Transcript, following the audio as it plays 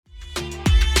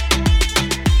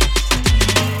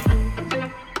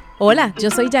Hola, yo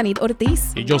soy Janit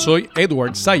Ortiz. Y yo soy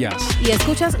Edward Sayas. Y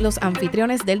escuchas Los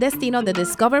Anfitriones del Destino de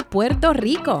Discover Puerto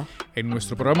Rico. En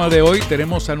nuestro programa de hoy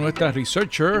tenemos a nuestra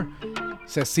researcher,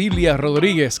 Cecilia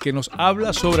Rodríguez, que nos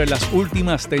habla sobre las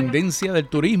últimas tendencias del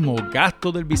turismo,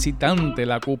 gasto del visitante,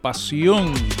 la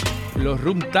ocupación, los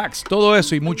room tax, todo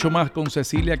eso y mucho más con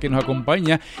Cecilia, que nos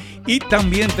acompaña. Y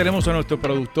también tenemos a nuestro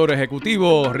productor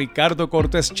ejecutivo, Ricardo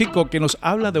Cortés Chico, que nos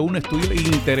habla de un estudio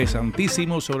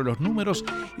interesantísimo sobre los números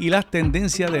y las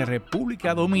tendencias de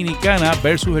República Dominicana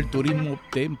versus el turismo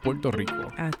de Puerto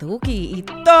Rico. Atuki, y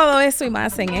todo eso y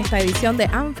más en esta edición de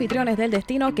Anfitriones del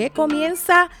Destino que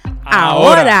comienza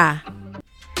ahora.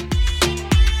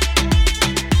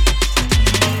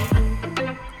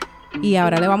 Y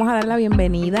ahora le vamos a dar la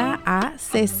bienvenida a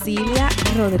Cecilia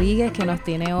Rodríguez, que nos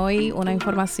tiene hoy una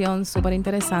información súper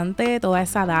interesante, toda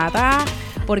esa data,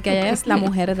 porque ella es la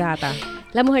mujer data.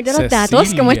 La mujer de los Cecilia.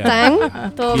 datos, ¿cómo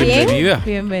están? ¿Todo bien?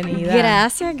 Bienvenida.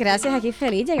 Gracias, aquí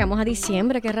feliz. Llegamos a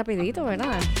diciembre, qué rapidito,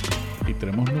 ¿verdad? Y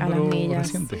tenemos números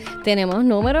recientes. Tenemos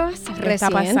números ¿Qué recientes. está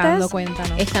pasando?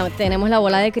 Cuéntanos. Tenemos la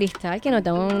bola de cristal que nos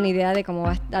da una idea de cómo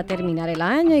va a terminar el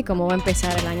año y cómo va a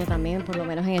empezar el año también, por lo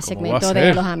menos en el segmento de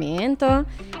alojamientos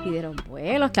y de los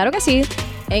vuelos. Claro que sí.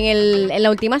 En la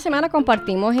última semana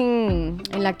compartimos en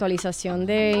la actualización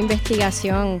de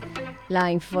investigación la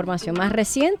información más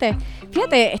reciente.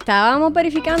 Fíjate, estábamos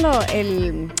verificando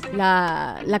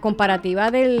la comparativa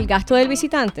del gasto del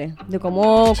visitante, de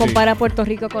cómo compara Puerto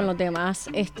Rico con los demás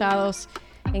estados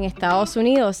en Estados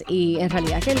Unidos, y en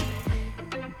realidad que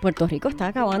Puerto Rico está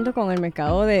acabando con el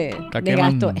mercado de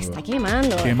gasto. Está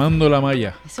quemando. Quemando la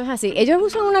malla. Eso es así. Ellos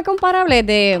usan una comparable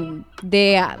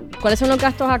de cuáles son los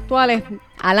gastos actuales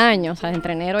al año, o sea,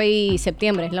 entre enero y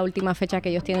septiembre, es la última fecha que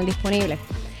ellos tienen disponible.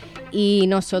 Y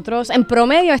nosotros, en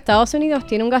promedio, Estados Unidos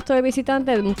tiene un gasto de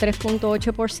visitante de un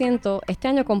 3.8% este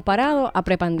año comparado a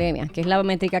prepandemia, que es la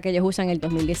métrica que ellos usan en el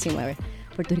 2019.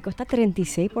 Puerto Rico está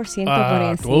 36% por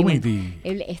encima.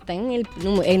 Él está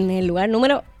en el lugar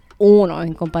número 1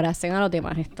 en comparación a los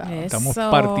demás estados. Estamos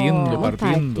partiendo.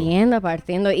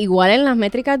 Igual en las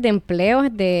métricas de empleo,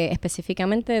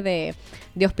 específicamente de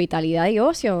hospitalidad y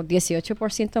ocio,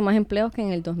 18% más empleos que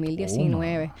en el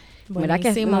 2019. ¿Verdad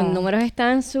que los números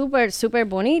están súper, súper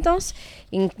bonitos?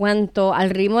 En cuanto al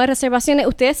ritmo de reservaciones,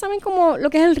 ¿ustedes saben lo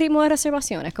que es el ritmo de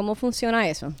reservaciones? ¿Cómo funciona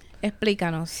eso?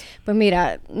 Explícanos. Pues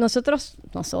mira, nosotros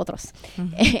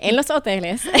en los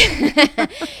hoteles,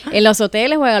 en los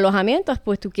hoteles o en alojamientos,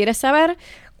 pues tú quieres saber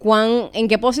en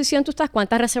qué posición tú estás,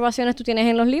 cuántas reservaciones tú tienes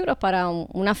en los libros para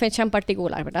una fecha en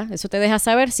particular, ¿verdad? Eso te deja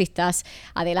saber si estás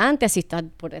adelante, si estás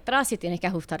por detrás, si tienes que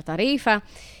ajustar tarifa.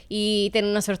 Y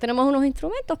nosotros tenemos unos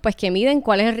instrumentos pues que miden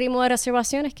cuál es el ritmo de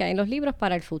reservaciones que hay en los libros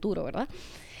para el futuro, ¿verdad?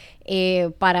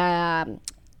 Para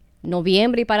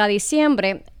noviembre y para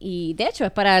diciembre, y de hecho es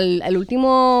para el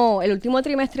último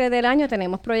trimestre del año.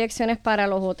 Tenemos proyecciones para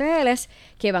los hoteles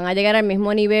que van a llegar al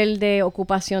mismo nivel de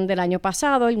ocupación del año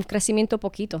pasado, un crecimiento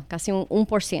poquito, casi un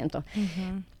 1%.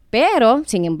 Uh-huh. Pero,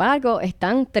 sin embargo,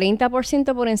 están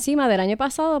 30% por encima del año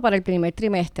pasado para el primer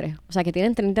trimestre. O sea que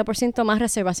tienen 30% más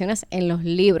reservaciones en los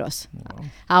libros. Wow.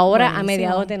 Ahora buenísimo. A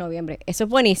mediados de noviembre. Eso es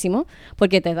buenísimo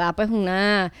porque te da pues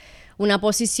una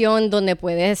posición donde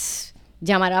puedes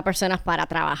llamar a personas para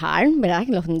trabajar, ¿verdad?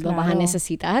 Los vas a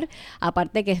necesitar.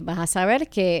 Aparte que vas a saber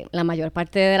que la mayor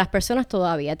parte de las personas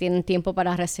todavía tienen tiempo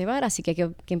para reservar, así que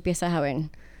 ¿qué empiezas a ver?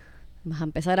 Vas a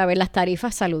empezar a ver las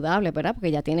tarifas saludables, ¿verdad?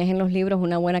 Porque ya tienes en los libros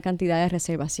una buena cantidad de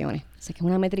reservaciones. Así que es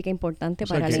una métrica importante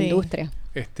para la industria.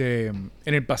 En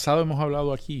el pasado hemos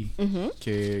hablado aquí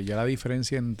que ya la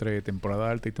diferencia entre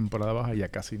temporada alta y temporada baja ya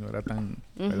casi no era tan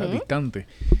distante.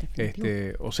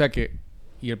 O sea que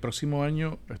 ¿y el próximo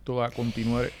año esto va a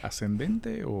continuar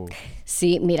ascendente o...?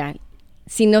 Sí, mira,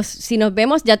 si nos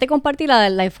vemos, ya te compartí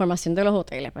la información de los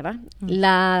hoteles, ¿verdad?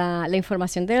 La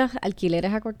información de los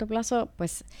alquileres a corto plazo,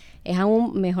 pues, es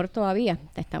aún mejor todavía.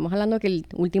 Estamos hablando que el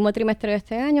último trimestre de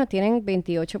este año tienen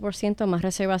 28% más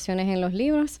reservaciones en los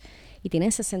libros y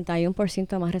tienen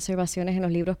 61% más reservaciones en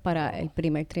los libros para el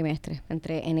primer trimestre,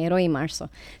 entre enero y marzo.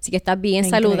 Así que está bien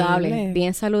saludable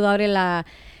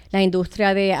la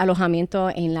industria de alojamiento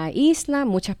en la isla.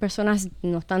 Muchas personas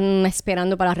no están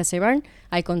esperando para reservar,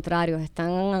 al contrario,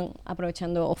 están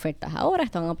aprovechando ofertas ahora,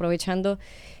 están aprovechando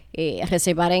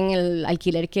reservar en el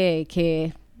alquiler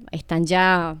que están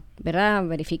ya, ¿verdad?,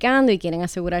 verificando y quieren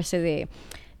asegurarse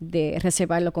de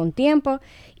reservarlo con tiempo.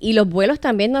 Y los vuelos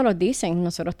también nos los dicen.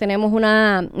 Nosotros tenemos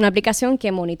una aplicación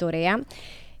que monitorea.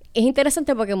 Es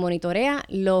interesante porque monitorea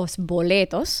los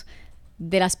boletos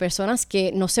de las personas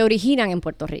que no se originan en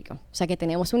Puerto Rico. O sea, que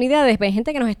tenemos una idea de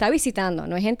gente que nos está visitando,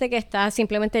 no es gente que está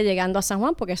simplemente llegando a San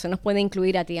Juan, porque eso nos puede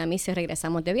incluir a ti y a mí si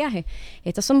regresamos de viaje.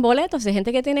 Estos son boletos de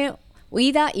gente que tiene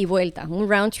ida y vuelta, un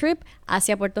round trip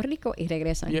hacia Puerto Rico y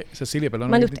regresan. Oye, Cecilia, perdón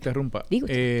que te interrumpa.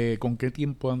 ¿Con qué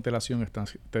tiempo de antelación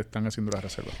te están haciendo las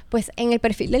reservas? Pues en el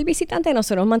perfil del visitante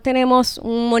nosotros mantenemos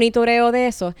un monitoreo de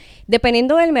eso,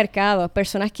 dependiendo del mercado.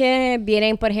 Personas que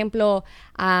vienen, por ejemplo,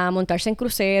 a montarse en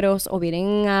cruceros o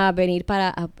vienen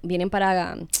para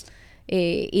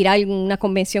ir a alguna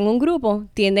convención o un grupo,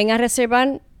 tienden a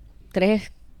reservar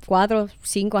 3, 4,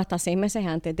 5, hasta 6 meses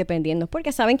antes, dependiendo,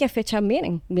 porque saben qué fechas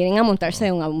vienen a montarse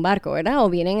a un barco, ¿verdad? O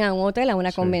vienen a un hotel, a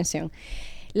una convención.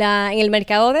 En el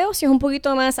mercado de ocio es un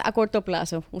poquito más a corto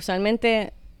plazo.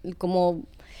 Usualmente como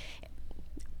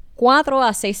 4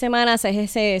 a 6 semanas es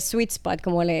ese sweet spot,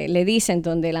 como le dicen,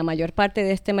 donde la mayor parte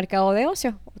de este mercado de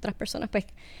ocio, otras personas pues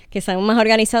que son más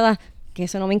organizadas, que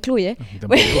eso no me incluye,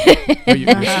 pues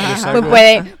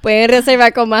pueden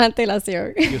reservar con más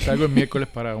antelación. Yo salgo el miércoles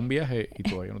para un viaje y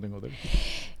todavía no tengo hotel.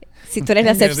 Si tú eres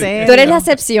la excepción, tú eres la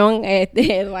excepción,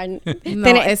 Eduardo. No,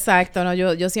 exacto. No,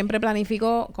 yo siempre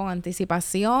planifico con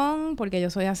anticipación porque yo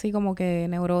soy así como que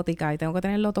neurótica y tengo que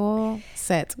tenerlo todo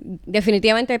set.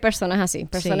 Definitivamente hay personas así,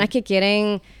 personas que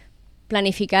quieren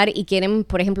planificar y quieren,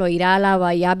 por ejemplo, ir a la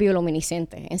bahía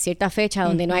bioluminiscente en cierta fecha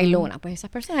donde no hay luna. Pues esas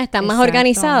personas están más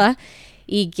organizadas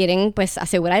y quieren pues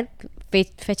asegurar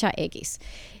fecha X.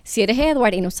 Si eres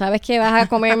Edward y no sabes qué vas a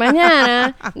comer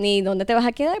mañana ni dónde te vas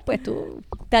a quedar, pues tú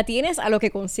te atienes a lo que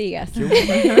consigas.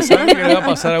 ¿Sabes qué le va a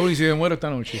pasar a uno si me muero esta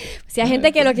noche? Si hay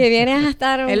gente que lo que viene es a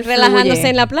estar relajándose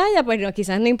en la playa, pues no,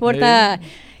 quizás no importa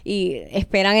y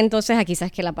esperan entonces a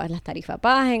quizás que las tarifas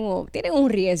bajen o tienen un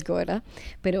riesgo, ¿verdad?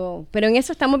 Pero en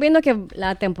eso estamos viendo que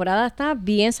la temporada está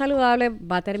bien saludable,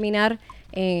 va a terminar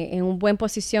en una buena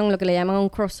posición, lo que le llaman un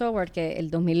crossover, que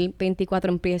el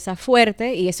 2024 empieza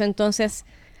fuerte y eso entonces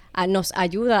nos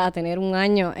ayuda a tener un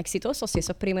año exitoso si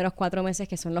esos primeros 4 meses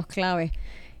que son los claves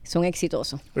son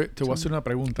exitosos. Te voy a hacer una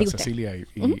pregunta, Cecilia,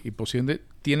 y posiblemente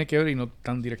tiene que ver y no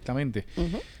tan directamente.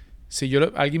 Si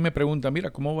alguien me pregunta,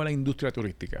 mira, ¿cómo va la industria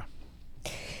turística?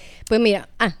 Pues mira,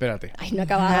 espérate. Ay, no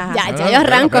acababa. Ya yo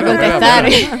arranco a contestar.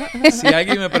 Si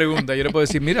alguien me pregunta, yo le puedo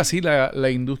decir, mira, sí, la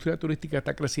industria turística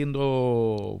está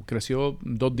creció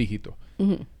 2 dígitos.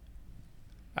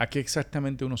 ¿A qué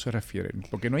exactamente uno se refiere?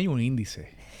 Porque no hay un índice.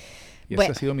 Y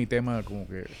ese ha sido mi tema como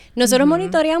que... Nosotros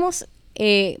monitoreamos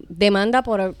demanda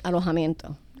por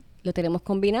alojamiento. Lo tenemos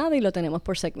combinado y lo tenemos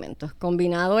por segmentos.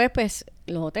 Combinado es pues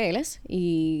los hoteles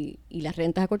y las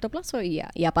rentas a corto plazo y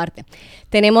aparte.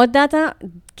 Tenemos data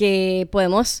que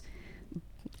podemos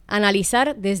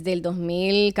analizar desde el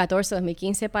 2014,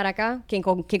 2015 para acá, que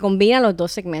combina los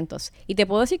 2 segmentos. Y te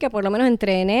puedo decir que por lo menos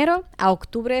entre enero a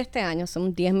octubre de este año,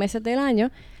 son 10 meses del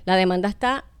año, la demanda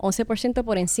está 11%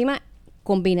 por encima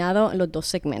combinado en los 2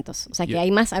 segmentos. O sea que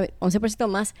hay 11%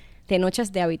 más de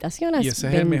noches de habitaciones. Y ese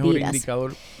es vendidas. El mejor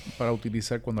indicador para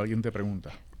utilizar cuando alguien te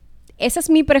pregunta. Ese es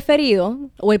mi preferido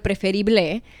o el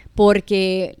preferible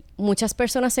porque muchas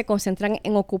personas se concentran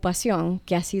en ocupación,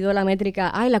 que ha sido la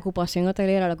métrica, la ocupación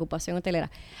hotelera.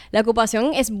 La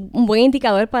ocupación es un buen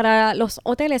indicador para los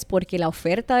hoteles porque la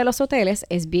oferta de los hoteles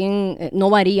es no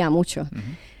varía mucho.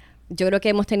 Yo creo que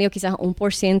hemos tenido quizás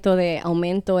 1% de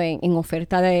aumento en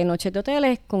oferta de noches de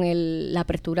hoteles con la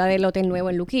apertura del hotel nuevo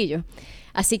en Luquillo.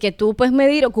 Así que tú puedes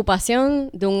medir ocupación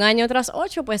de un año tras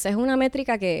 8, pues es una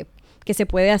métrica que se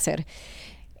puede hacer.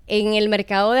 En el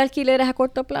mercado de alquileres a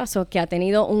corto plazo, que ha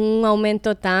tenido un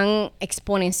aumento tan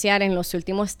exponencial en los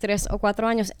últimos 3 o 4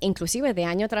 años, inclusive de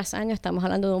año tras año, estamos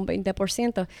hablando de un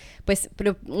 20%, pues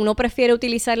uno prefiere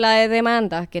utilizar la de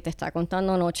demanda, que te está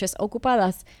contando noches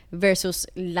ocupadas, versus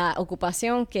la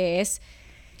ocupación, que es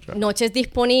noches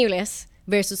disponibles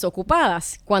versus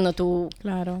ocupadas. Cuando tu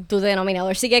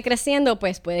denominador sigue creciendo,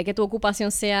 pues puede que tu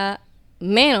ocupación sea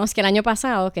menos que el año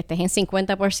pasado, que estés en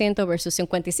 50% versus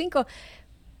 55%,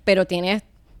 pero tienes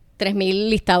 3,000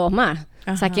 listados más.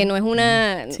 O sea que no es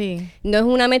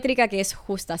una métrica que es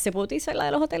justa. Se puede utilizar la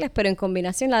de los hoteles, pero en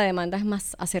combinación la demanda es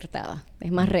más acertada,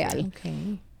 es más real.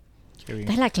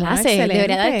 Esta es la clase.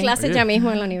 Debería dar clases ya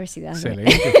mismo en la universidad.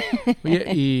 Excelente.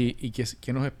 Oye, ¿y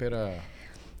qué nos espera el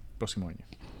próximo año?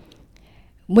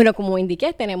 Bueno, como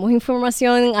indiqué, tenemos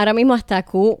información ahora mismo hasta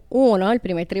Q1, el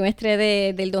primer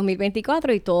trimestre del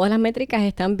 2024, y todas las métricas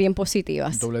están bien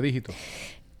positivas. ¿Doble dígito?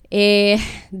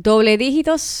 Doble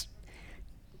dígitos.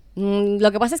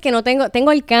 Lo que pasa es que no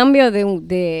tengo el cambio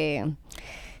de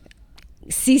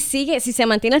si se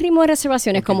mantiene el ritmo de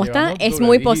reservaciones como está, es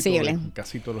muy posible. En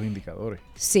casi todos los indicadores.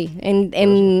 Sí,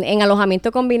 en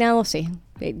alojamiento combinado, sí.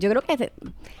 Yo creo que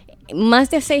Más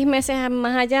de 6 meses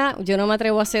más allá, yo no me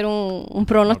atrevo a hacer un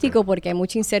pronóstico porque hay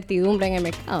mucha incertidumbre en el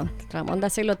mercado. Tratamos de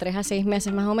hacerlo 3 a 6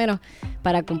 meses más o menos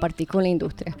para compartir con la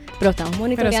industria. Pero estamos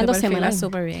monitoreando semanalmente.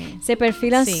 Súper bien.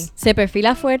 Se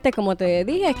perfila fuerte, como te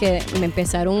dije, que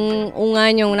empezar un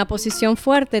año en una posición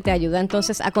fuerte te ayuda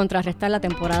entonces a contrarrestar la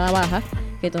temporada baja,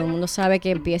 que todo el mundo sabe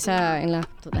que empieza en las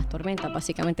tormentas,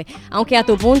 básicamente. Aunque a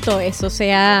tu punto eso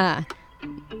sea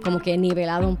como que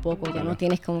nivelado un poco, ya no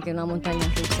tienes como que una montaña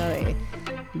rusa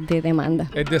de demanda.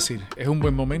 Es decir, es un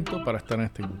buen momento para estar en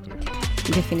esta industria.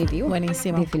 Definitivo.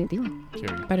 Buenísimo. Definitivo.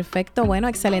 Perfecto. Bueno,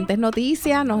 excelentes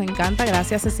noticias. Nos encanta.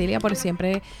 Gracias, Cecilia, por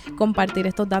siempre compartir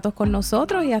estos datos con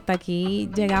nosotros. Y hasta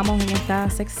aquí llegamos en esta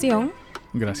sección.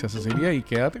 Gracias, Cecilia. Y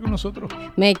quédate con nosotros.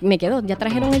 Me quedo. ¿Ya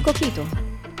trajeron el coquito?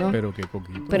 ¿No? Pero qué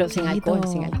coquito. Pero sin alcohol,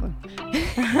 sin alcohol.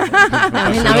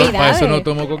 Es Navidad. Para eso no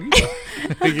tomo coquito.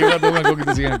 ¿Qué va a tomar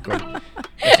coquito sin alcohol?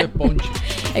 Eso es ponche.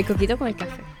 El coquito con el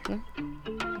café, ¿no?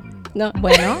 No,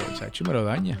 bueno. Chacho, me lo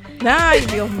daña. Ay,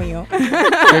 Dios mío.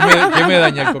 ¿Qué me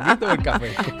daña, el coquito o el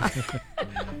café?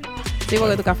 Sí,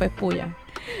 porque tu café es puya.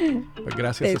 Pues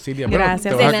gracias, Cecilia.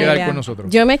 Gracias, te vas a quedar con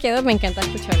nosotros. Yo me quedo, me encanta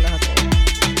escucharlos a todos.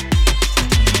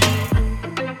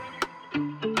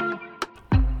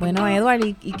 Bueno, Edward,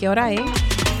 ¿y qué hora es?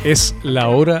 Es la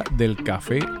hora del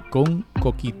café con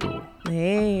coquito.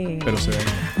 Pero se daña.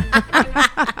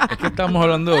 Es que estamos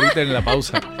hablando ahorita en la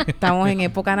pausa. Estamos en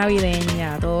época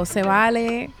navideña. Todo se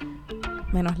vale,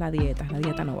 menos la dieta. La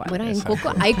dieta no vale. Bueno,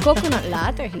 hay coconut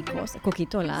lattes y cosas.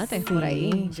 Coquito lattes por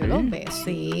ahí. Yo los veo.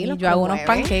 Sí, yo hago unos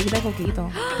pancakes de coquito.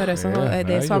 Pero eso,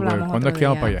 de eso hablamos. ¿Cuándo es que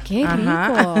vamos para allá? ¡Qué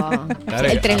rico!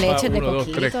 Dale, el 3 leches de 1,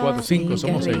 2, 3, 4, 5.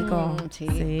 Somos 6.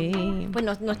 Sí. Pues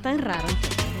no es tan raro.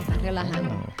 No tan relajado.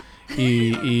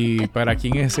 ¿Y para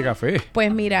quién es ese café?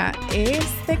 Pues mira,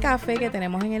 este café que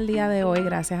tenemos en el día de hoy,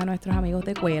 gracias a nuestros amigos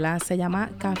de Cuela, se llama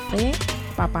Café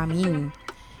Papamín.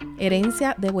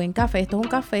 Herencia de buen café. Esto es un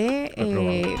café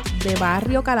de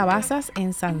barrio Calabazas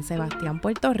en San Sebastián,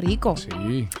 Puerto Rico.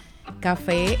 Sí.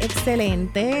 Café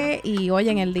excelente. Y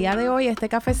oye, en el día de hoy este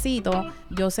cafecito,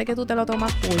 yo sé que tú te lo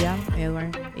tomas puya,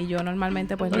 Edward, y yo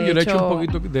normalmente pues yo le echo un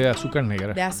poquito de azúcar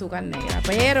negra. De azúcar negra,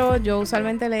 pero yo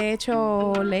usualmente le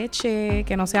echo leche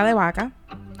que no sea de vaca.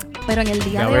 Pero en el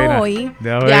día de hoy,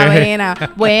 de avena.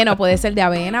 Bueno, puede ser de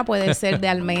avena, puede ser de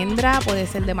almendra, puede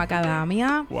ser de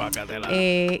macadamia.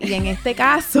 Y en este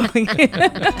caso,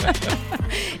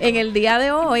 en el día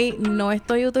de hoy, no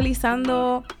estoy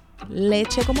utilizando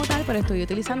leche como tal, pero estoy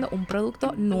utilizando un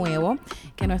producto nuevo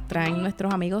que nos traen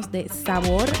nuestros amigos de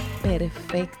Sabor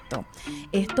Perfecto.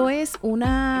 Esto es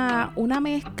una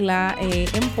mezcla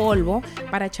en polvo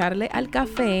para echarle al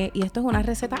café, y esto es una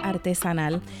receta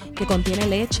artesanal que contiene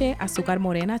leche, azúcar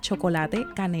morena, chocolate,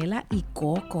 canela y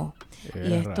coco.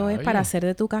 Y esto es para hacer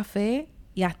de tu café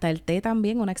y hasta el té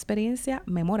también una experiencia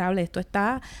memorable. Esto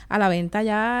está a la venta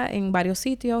ya en varios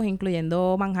sitios,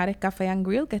 incluyendo Manjares Café and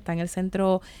Grill, que está en el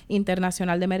Centro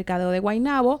Internacional de Mercadeo de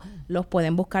Guaynabo. Los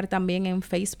pueden buscar también en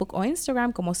Facebook o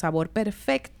Instagram como Sabor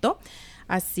Perfecto.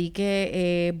 Así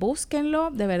que búsquenlo,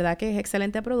 de verdad que es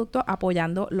excelente producto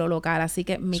apoyando lo local. Así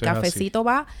que mi cafecito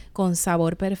va con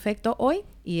Sabor Perfecto hoy,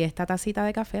 y esta tacita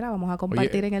de café la vamos a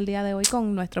compartir en el día de hoy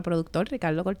con nuestro productor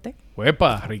Ricardo Cortés.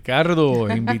 ¡Uepa!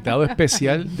 Ricardo, invitado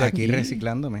especial de aquí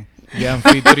reciclándome. De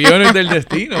anfitriones del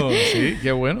destino. Sí,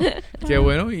 qué bueno. Qué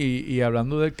bueno. Y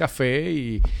hablando del café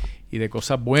y de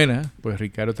cosas buenas, pues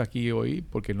Ricardo está aquí hoy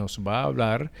porque nos va a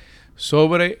hablar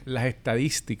sobre las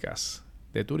estadísticas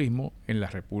de turismo en la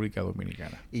República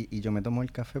Dominicana. Y yo me tomo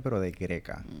el café, pero de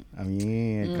greca. A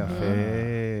mí el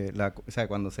café, o sea,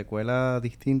 cuando se cuela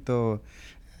distinto,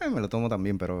 me lo tomo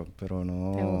también, pero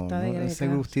no ese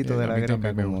gustito de la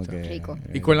greca como que... Rico.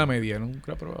 Y con la media,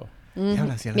 ¿nunca he probado?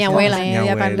 Mi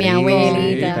abuelita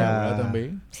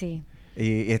también. Sí.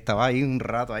 Y estaba ahí un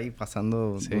rato ahí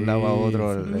pasando de un lado a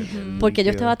otro. Porque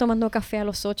yo estaba tomando café a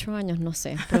los 8 años, no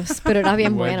sé, pero era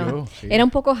bien bueno. Sí. Era un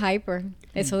poco hyper,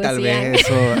 eso decían.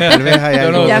 Tal vez hay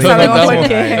algo. Ya sabemos por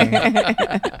qué.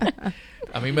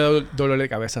 A mí me da dolor de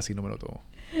cabeza si no me lo tomo.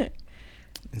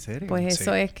 ¿En serio? Pues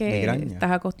eso es que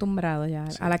estás acostumbrado ya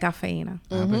a la cafeína.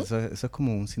 Pues eso es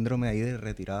como un síndrome ahí de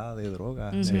retirada de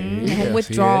droga. Sí, un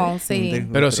withdrawal, sí.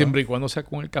 Pero siempre y cuando sea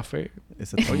con el café.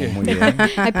 Eso está muy bien.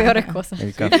 Hay peores cosas.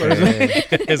 El café.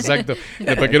 Exacto.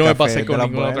 Después que no me pase con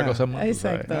ninguna otra cosa más.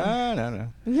 Exacto.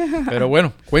 No. Pero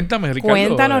bueno, cuéntame, Ricardo.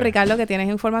 Cuéntanos, Ricardo, que tienes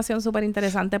información súper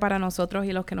interesante para nosotros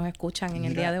y los que nos escuchan en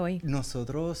el día de hoy.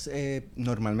 Nosotros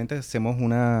normalmente hacemos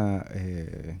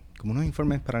como unos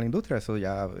informes para la industria, eso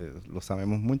ya lo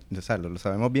sabemos mucho, o sea, lo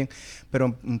sabemos bien,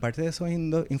 pero parte de esos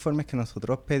informes que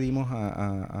nosotros pedimos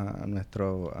a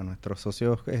nuestros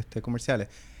socios comerciales,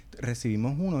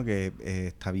 recibimos uno que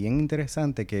está bien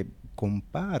interesante, que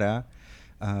compara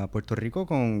a Puerto Rico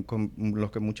con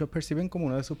lo que muchos perciben como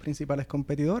uno de sus principales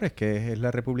competidores, que es la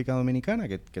República Dominicana,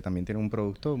 que también tiene un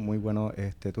producto muy bueno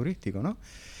turístico, ¿no?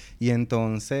 Y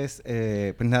entonces,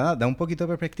 pues nada, da un poquito de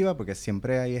perspectiva porque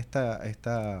siempre hay esta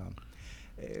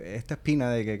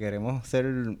espina de que queremos ser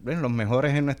los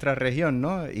mejores en nuestra región,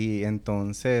 ¿no? Y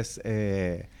entonces,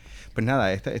 pues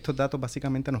nada, estos datos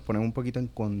básicamente nos ponen un poquito en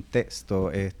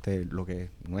contexto lo que es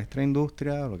nuestra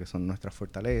industria, lo que son nuestras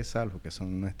fortalezas, lo que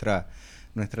son nuestras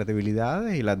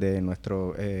debilidades y las de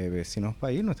nuestros vecinos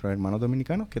países, nuestros hermanos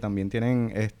dominicanos que también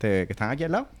tienen, que están aquí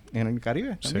al lado, en el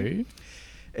Caribe también. Sí.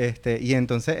 Y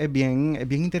entonces es bien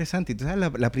interesante. Entonces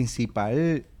la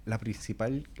principal,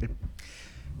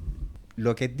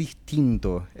 lo que es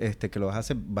distinto, que los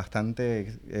hace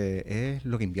bastante, es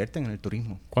lo que invierten en el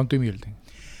turismo. ¿Cuánto invierten?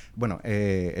 Bueno,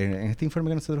 en este informe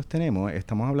que nosotros tenemos,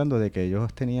 estamos hablando de que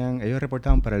ellos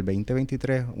reportaban para el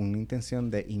 2023 una intención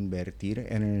de invertir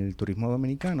en el turismo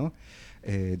dominicano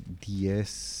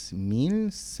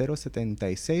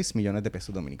 10,076 millones de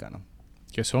pesos dominicanos.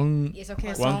 ¿Que son? ¿Y esos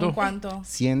que ¿Cuánto? ¿Cuánto?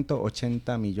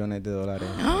 180 millones de dólares.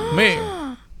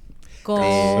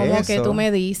 Como que tú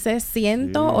me dices,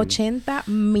 180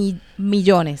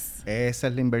 millones. Esa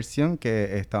es la inversión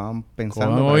que estaban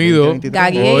pensando. Con oído,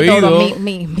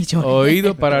 millones.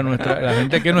 Oído para la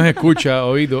gente que nos escucha,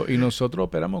 oído. Y nosotros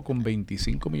operamos con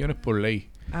 25 millones por ley.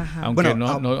 Ajá. Aunque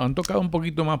nos han tocado un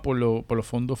poquito más por los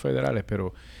fondos federales,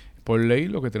 pero por ley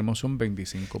lo que tenemos son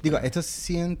 25. Digo, estos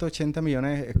 180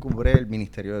 millones cubre el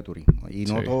Ministerio de Turismo y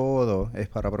no todo es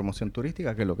para promoción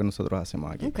turística, que es lo que nosotros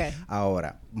hacemos aquí. Okay.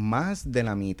 Ahora, más de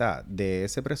la mitad de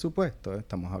ese presupuesto,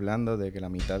 estamos hablando de que la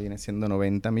mitad viene siendo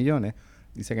 90 millones,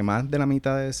 dice que más de la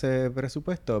mitad de ese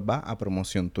presupuesto va a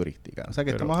promoción turística. O sea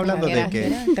que estamos hablando de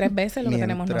que 3 veces lo que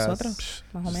tenemos nosotros,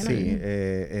 más o menos. Sí,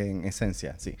 en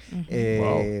esencia, sí.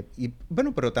 Wow. Y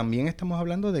bueno, pero también estamos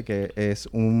hablando de que es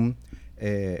un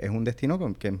destino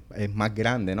que es más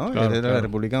grande, ¿no? Claro. La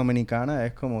República Dominicana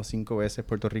es como 5 veces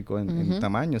Puerto Rico en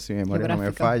tamaño, si mi memoria no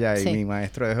me falla, y mi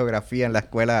maestro de geografía en la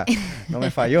escuela no me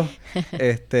falló.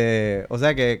 O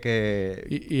sea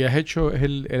que... ¿Y has hecho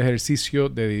el ejercicio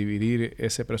de dividir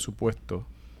ese presupuesto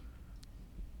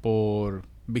por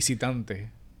visitantes,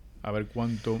 a ver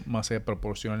cuánto más sea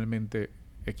proporcionalmente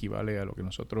equivale a lo que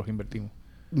nosotros invertimos?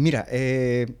 Mira,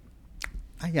 hay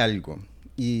algo.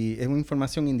 Y es una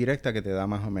información indirecta que te da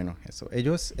más o menos eso.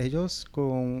 Ellos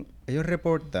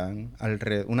reportan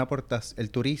el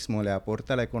turismo le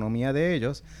aporta a la economía de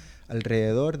ellos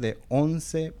alrededor de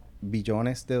 11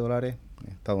 billones de dólares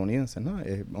estadounidenses, ¿no?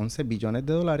 11 billones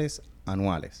de dólares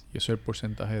anuales. ¿Y eso es el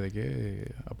porcentaje de qué?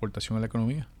 ¿De aportación a la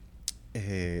economía?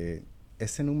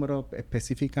 Ese número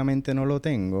específicamente no lo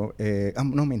tengo.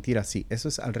 No, mentira, sí. Eso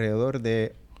es alrededor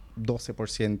de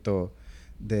 12%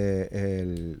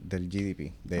 del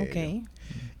GDP de ellos.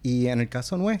 Y en el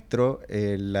caso nuestro,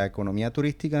 la economía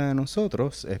turística de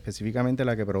nosotros, específicamente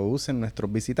la que producen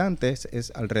nuestros visitantes,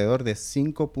 es alrededor de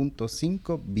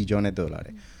 5.5 billones de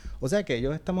dólares. O sea que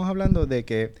ellos estamos hablando de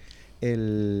que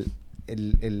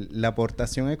la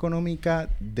aportación económica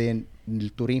del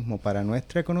turismo para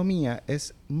nuestra economía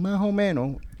es más o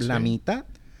menos la mitad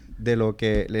de lo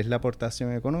que es la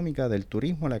aportación económica del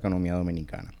turismo a la economía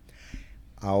dominicana.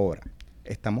 Ahora,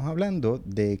 estamos hablando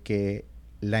de que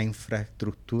la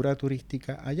infraestructura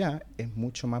turística allá es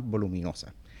mucho más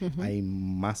voluminosa. Uh-huh. Hay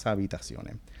más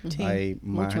habitaciones, hay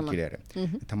más alquileres.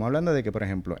 Uh-huh. Estamos hablando de que, por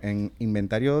ejemplo, en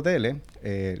inventario de hoteles,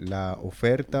 la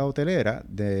oferta hotelera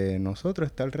de nosotros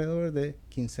está alrededor de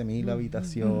 15,000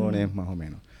 habitaciones, más o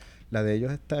menos. La de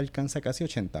ellos alcanza casi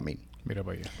 80,000. Mira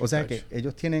para allá. O sea que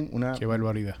ellos tienen una... ¡Qué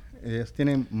barbaridad! Ellos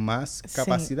tienen más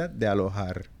capacidad de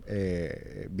alojar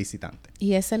visitantes.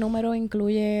 ¿Y ese número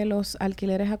incluye los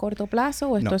alquileres a corto plazo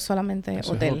o esto es solamente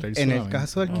hotel? En el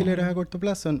caso de alquileres a corto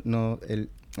plazo, en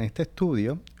este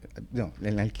estudio,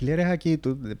 en alquileres aquí,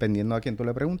 dependiendo a quién tú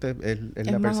le preguntes, es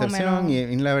la percepción.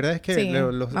 Y la verdad es que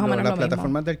las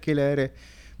plataformas de alquileres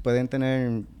pueden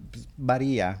tener...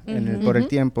 varía por el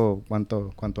tiempo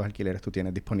cuántos alquileres tú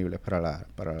tienes disponibles para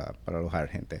alojar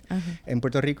gente. En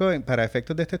Puerto Rico, para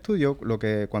efectos de este estudio,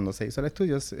 cuando se hizo el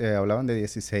estudio, hablaban de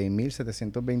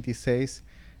 16,726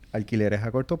 alquileres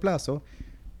a corto plazo.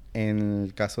 En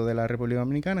el caso de la República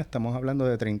Dominicana, estamos hablando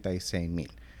de 36,000.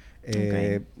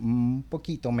 Un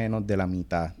poquito menos de la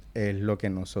mitad es lo que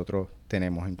nosotros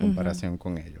tenemos en comparación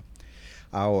con ellos.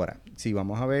 Ahora, si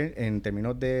vamos a ver en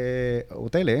términos de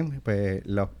hoteles, pues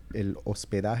el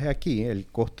hospedaje aquí, el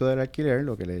costo del alquiler,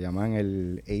 lo que le llaman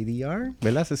el ADR,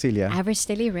 ¿verdad, Cecilia? Average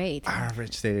Daily Rate.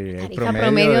 Average Daily Rate. Tarifa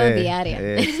promedio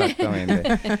diaria. Exactamente.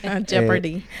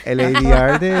 Jeopardy. El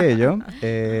ADR de ellos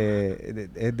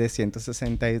es de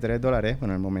 $163,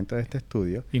 bueno, en el momento de este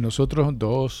estudio. Y nosotros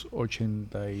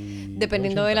 2.80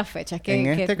 Dependiendo de las fechas. En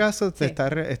este caso sí.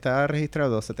 está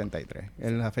registrado 2.73.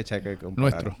 Es la fecha que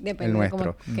compararon. Nuestro. El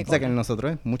nuestro. Cómo, o sea que el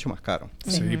nosotros es mucho más caro.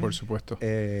 Sí, por supuesto.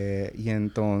 Y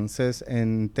entonces,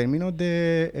 en términos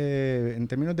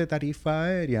de tarifa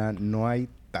aérea, no hay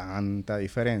tanta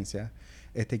diferencia.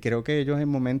 Creo que ellos en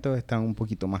momentos están un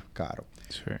poquito más caros.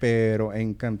 Sí. Pero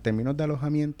en términos de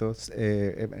alojamientos,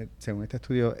 según este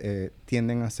estudio,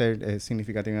 tienden a ser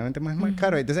significativamente más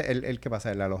caros. Entonces, ¿qué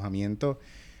pasa? El alojamiento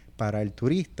para el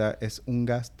turista es un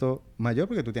gasto mayor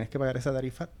porque tú tienes que pagar esa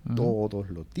tarifa todos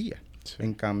los días. Sí.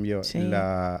 En cambio,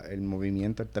 el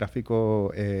movimiento, el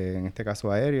tráfico, en este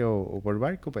caso aéreo o por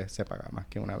barco, pues se paga más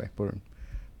que una vez por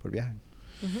viaje.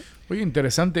 Oye,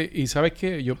 interesante. Y sabes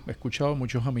que yo he escuchado a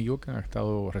muchos amigos que han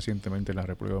estado recientemente en la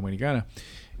República Dominicana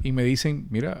y me dicen,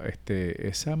 mira,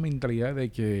 esa mentalidad de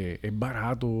que es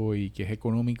barato y que es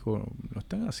económico, no es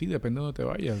tan así, depende de donde te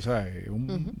vayas. O sea, un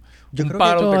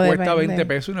palo te cuesta 20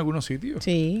 pesos en algunos sitios.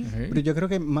 Sí. Pero yo creo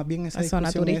que más bien esa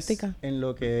zona turística es en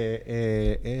lo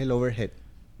que es el overhead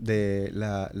de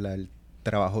el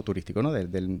trabajo turístico, ¿no?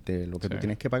 De lo que tú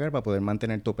tienes que pagar para poder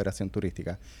mantener tu operación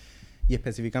turística. Y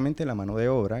específicamente la mano de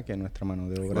obra, que nuestra mano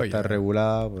de obra está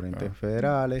regulada por entes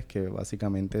federales, que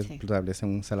básicamente establecen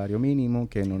un salario mínimo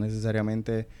que no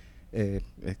necesariamente es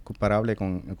comparable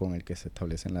con el que se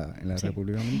establece en la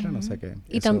República Dominicana. O sea que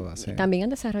también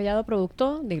han desarrollado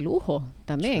productos de lujo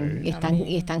también.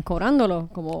 Y están cobrándolo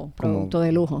como producto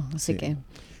de lujo. Así que...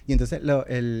 Y entonces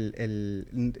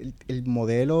el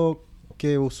modelo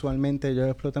que usualmente ellos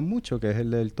explotan mucho, que es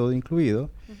el del todo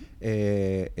incluido,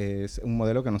 es un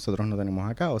modelo que nosotros no tenemos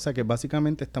acá. O sea que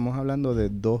básicamente estamos hablando de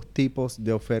dos tipos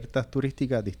de ofertas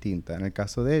turísticas distintas. En el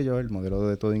caso de ellos, el modelo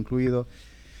de todo incluido,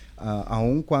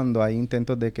 aun cuando hay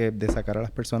intentos de sacar a las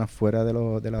personas fuera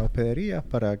de las hospederías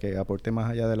para que aporte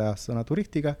más allá de la zona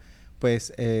turística,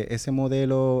 pues ese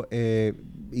modelo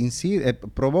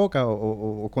provoca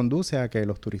o conduce a que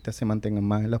los turistas se mantengan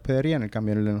más en la hospedería. En el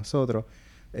cambio, el de nosotros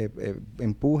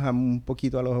empuja un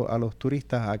poquito a los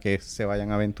turistas a que se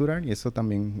vayan a aventurar, y eso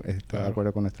también está de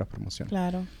acuerdo con nuestras promociones.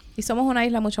 Claro. Y somos una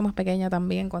isla mucho más pequeña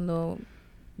también cuando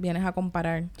vienes a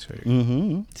comparar.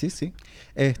 Sí. Sí.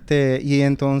 Y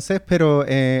entonces, pero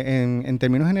en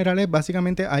términos generales,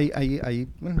 básicamente hay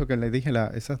bueno, lo que les dije,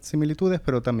 esas similitudes,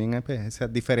 pero también pues,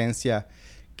 esas diferencias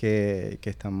que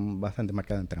están bastante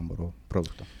marcadas entre ambos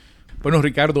productos. Bueno,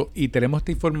 Ricardo, ¿y tenemos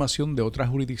esta información de otras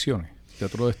jurisdicciones, de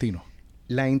otros destinos?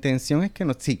 La intención es que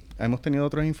hemos tenido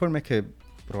otros informes que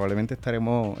probablemente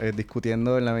estaremos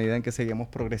discutiendo en la medida en que seguimos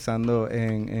progresando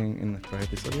en nuestros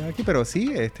episodios aquí, pero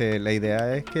sí, la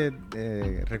idea es que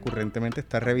recurrentemente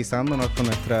estar revisándonos con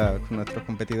nuestros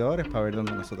competidores para ver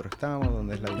dónde nosotros estamos,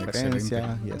 dónde es la diferencia.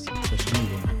 Excelente. Y eso es muy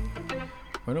bueno.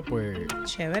 Bueno, pues...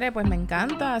 Chévere, pues me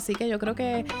encanta, así que yo creo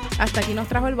que hasta aquí nos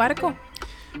trajo el barco.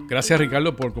 Gracias,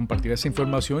 Ricardo, por compartir esa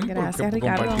información y por Ricardo.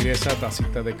 compartir esa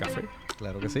tacita de café.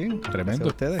 Claro que sí. Tremendo. A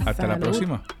ustedes. Hasta Salud. la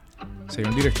próxima.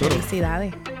 Señor director.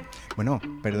 Felicidades. Bueno,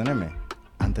 perdónenme.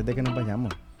 Antes de que nos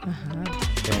vayamos,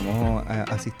 tenemos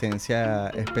asistencia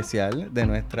especial de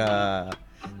nuestras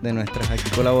aquí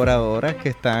colaboradoras que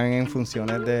están en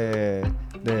funciones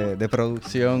de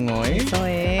producción hoy. Eso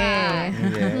es. Muy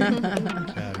bien.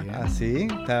 Así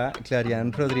está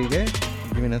Clarian Rodríguez,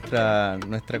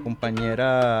 nuestra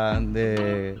compañera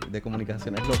de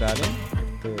comunicaciones locales.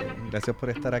 Gracias por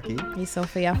estar aquí. Y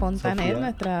Sofía Fontanet,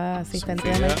 nuestra asistente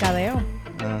de mercadeo.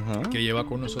 Ajá. Que lleva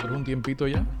con nosotros un tiempito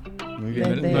ya. Muy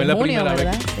bien. Desde No es la junio, primera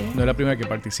 ¿verdad? vez. Sí. No es la primera que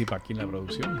participa aquí en la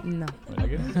producción. No. ¿Verdad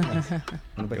que no?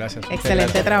 Bueno, pues, gracias.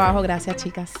 Excelente trabajo. Gracias,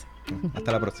 chicas.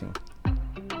 Hasta la próxima.